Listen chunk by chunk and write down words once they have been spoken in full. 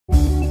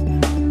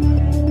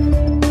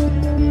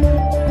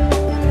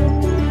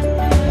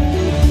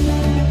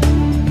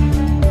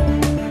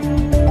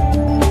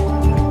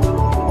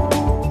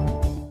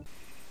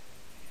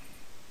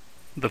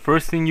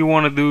first thing you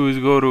want to do is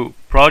go to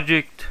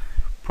Project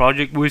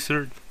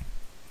Wizard,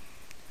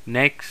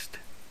 Next,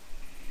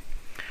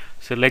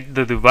 select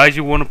the device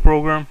you want to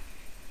program,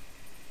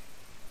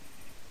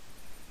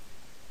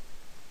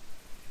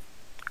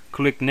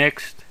 click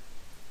Next.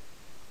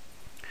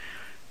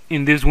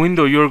 In this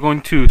window you're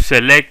going to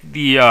select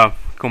the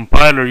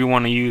compiler you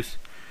want to use.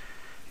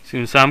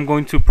 Since I'm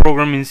going to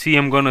program in C,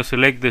 I'm going to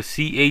select the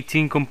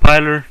C18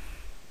 compiler,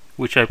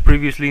 which I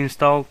previously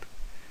installed.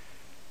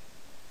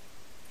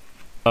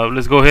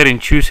 Let's go ahead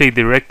and choose a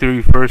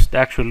directory first,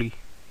 actually.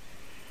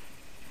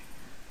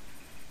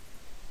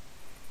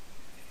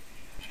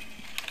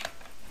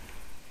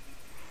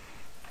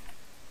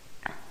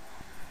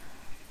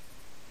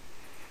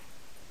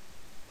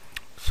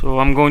 So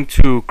I'm going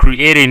to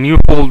create a new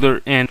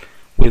folder, and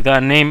with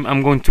that name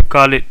I'm going to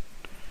call it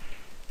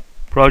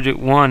Project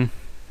 1.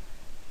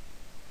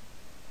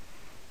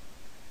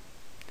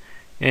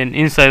 And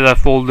inside that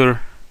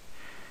folder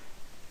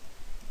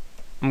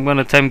I'm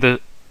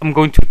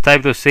going to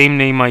type the same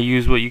name I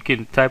use, but you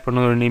can type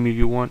another name if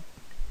you want.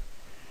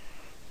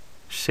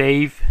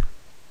 Save.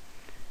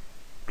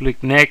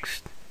 Click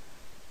Next.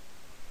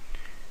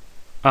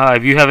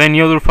 If you have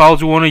any other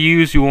files you want to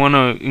use, you want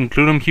to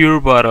include them here,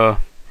 but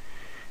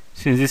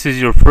since this is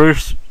your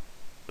first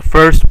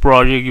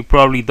project, you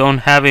probably don't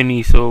have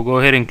any, so go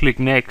ahead and click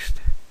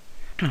Next.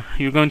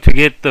 You're going to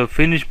get the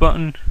Finish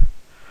button,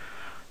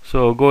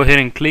 so go ahead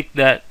and click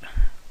that.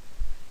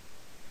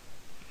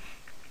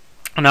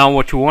 Now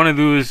what you want to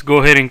do is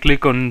go ahead and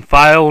click on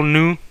File,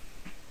 New.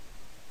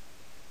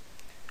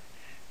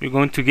 You're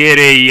going to get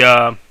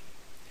a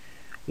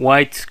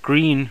white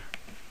screen,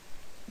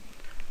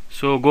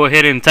 so go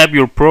ahead and type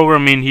your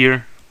program in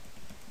here.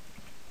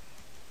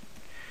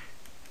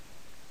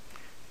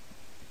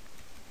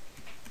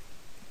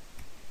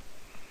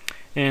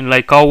 And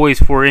like always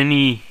for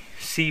any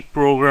C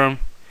program,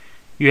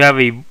 you have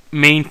a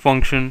main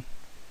function.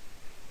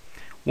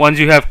 Once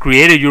you have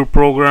created your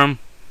program,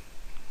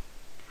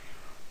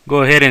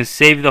 go ahead and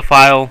save the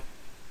file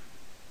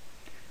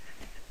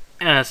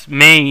as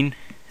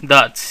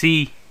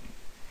main.c,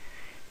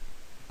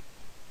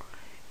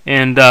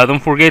 and don't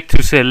forget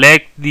to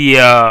select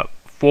the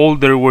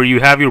folder where you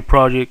have your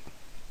project.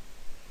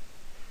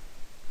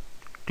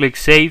 Click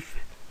Save.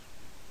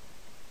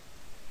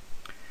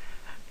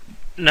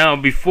 Now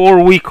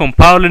before we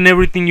compile and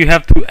everything, you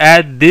have to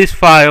add this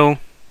file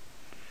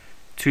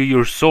to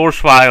your source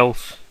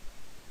files.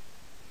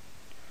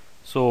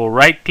 So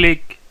right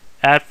click,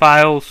 Add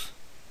Files,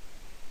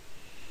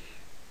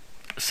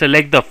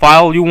 select the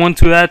file you want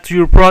to add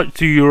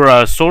to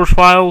your source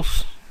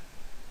files.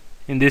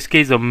 In this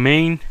case, a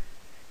main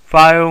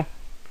file.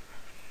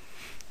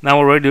 Now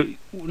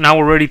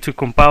we're ready to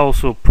compile.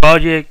 So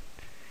project,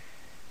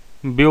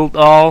 build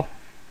all,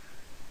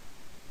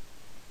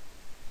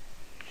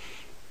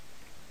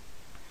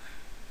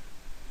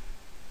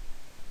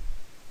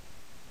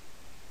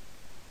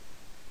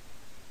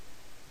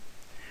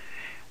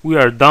 we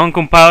are done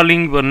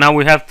compiling, but now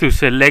we have to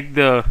select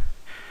the,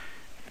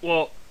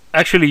 well,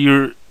 actually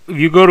if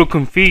you go to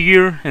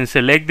configure and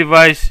select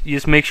device,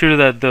 just make sure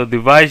that the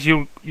device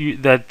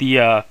that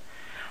the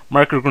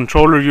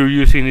microcontroller you're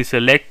using is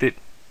selected.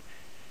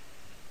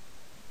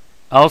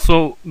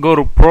 Also go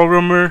to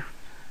programmer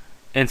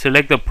and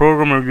select the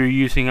programmer you're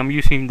using. I'm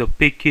using the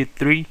PIC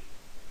 3.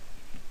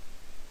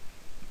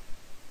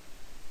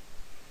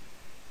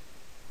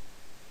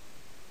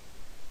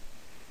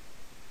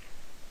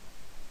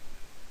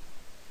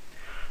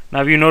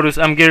 Now if you notice,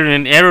 I'm getting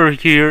an error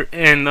here,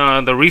 and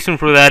the reason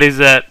for that is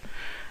that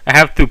I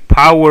have to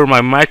power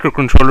my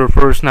microcontroller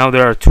first. Now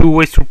there are two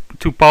ways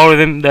to power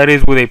them, that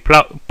is with a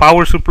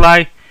power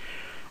supply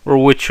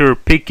or with your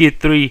PIC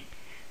 3.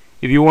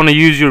 If you want to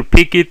use your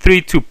PIC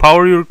 3 to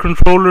power your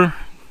controller,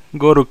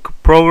 go to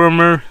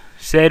Programmer,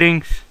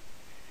 Settings,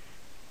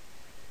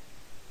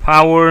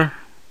 Power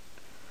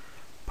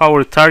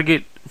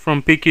Target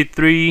from PIC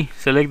 3,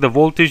 select the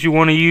voltage you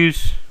want to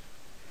use,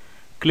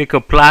 click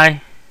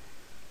Apply.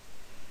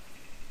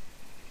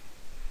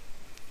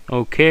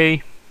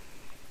 Okay,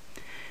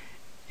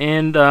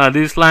 and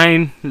this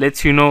line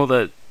lets you know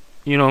that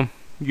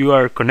you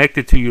are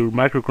connected to your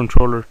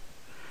microcontroller.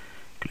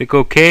 Click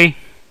OK.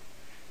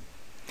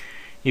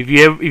 If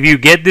you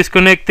get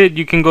disconnected,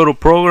 you can go to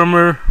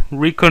Programmer,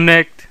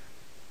 Reconnect.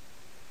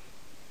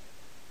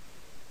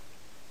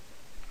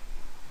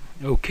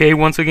 OK,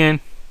 once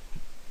again,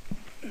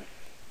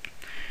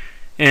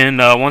 and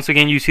once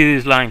again you see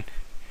this line.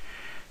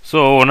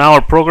 So now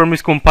our program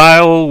is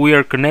compiled, we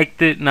are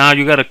connected. Now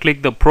you gotta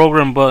click the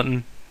program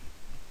button.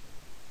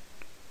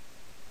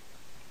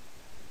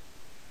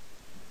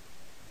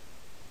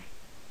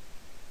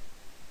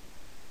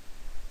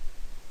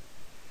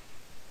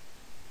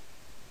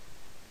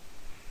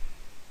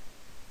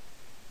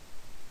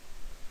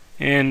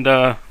 And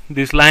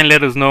this line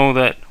let us know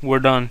that we're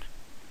done.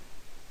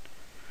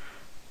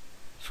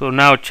 So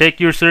now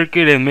check your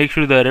circuit and make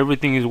sure that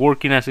everything is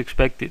working as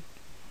expected.